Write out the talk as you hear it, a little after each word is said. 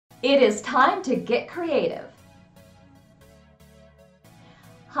It is time to get creative.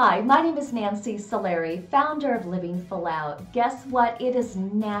 Hi, my name is Nancy Solari, founder of Living Full Out. Guess what? It is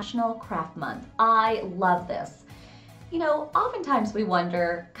National Craft Month. I love this. You know, oftentimes we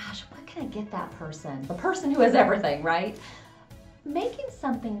wonder, gosh, what can I get that person? The person who has everything, right? Making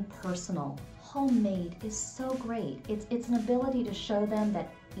something personal, homemade is so great. It's an ability to show them that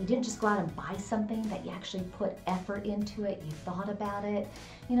you didn't just go out and buy something, that you actually put effort into it, you thought about it.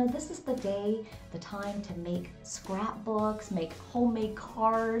 You know, this is the day, the time to make scrapbooks, make homemade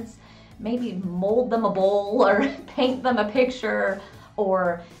cards, maybe mold them a bowl or paint them a picture,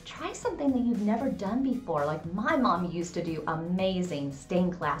 or try something that you've never done before. Like my mom used to do amazing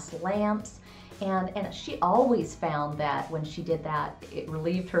stained glass lamps. And she always found that when she did that, it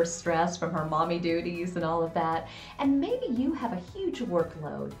relieved her stress from her mommy duties and all of that. And maybe you have a huge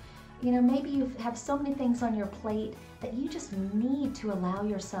workload. You know, maybe you have so many things on your plate that you just need to allow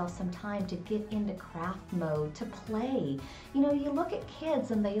yourself some time to get into craft mode, to play. You know, you look at kids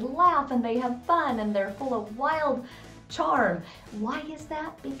and they laugh and they have fun and they're full of wild charm. Why is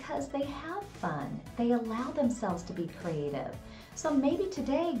that? Because they have fun. They allow themselves to be creative. So maybe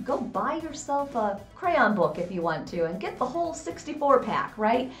today, go buy yourself a crayon book if you want to and get the whole 64 pack,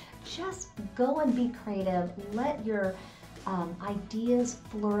 right? Just go and be creative. Let your ideas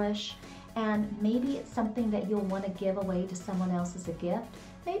flourish, and maybe it's something that you'll want to give away to someone else as a gift.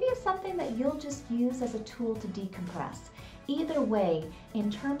 Maybe it's something that you'll just use as a tool to decompress. Either way,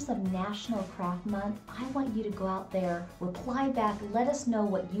 in terms of National Craft Month, I want you to go out there, reply back, let us know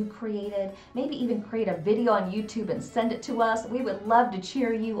what you created, maybe even create a video on YouTube and send it to us. We would love to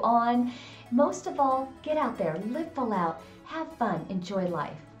cheer you on. Most of all, get out there, live full out, have fun, enjoy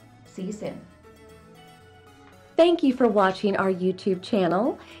life. See you soon. Thank you for watching our YouTube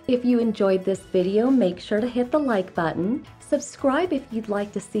channel. If you enjoyed this video, make sure to hit the like button. Subscribe if you'd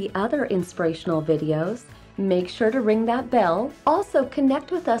like to see other inspirational videos. Make sure to ring that bell. Also, connect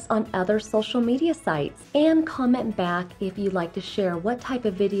with us on other social media sites and comment back if you'd like to share what type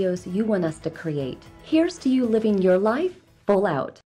of videos you want us to create. Here's to you living your life full out.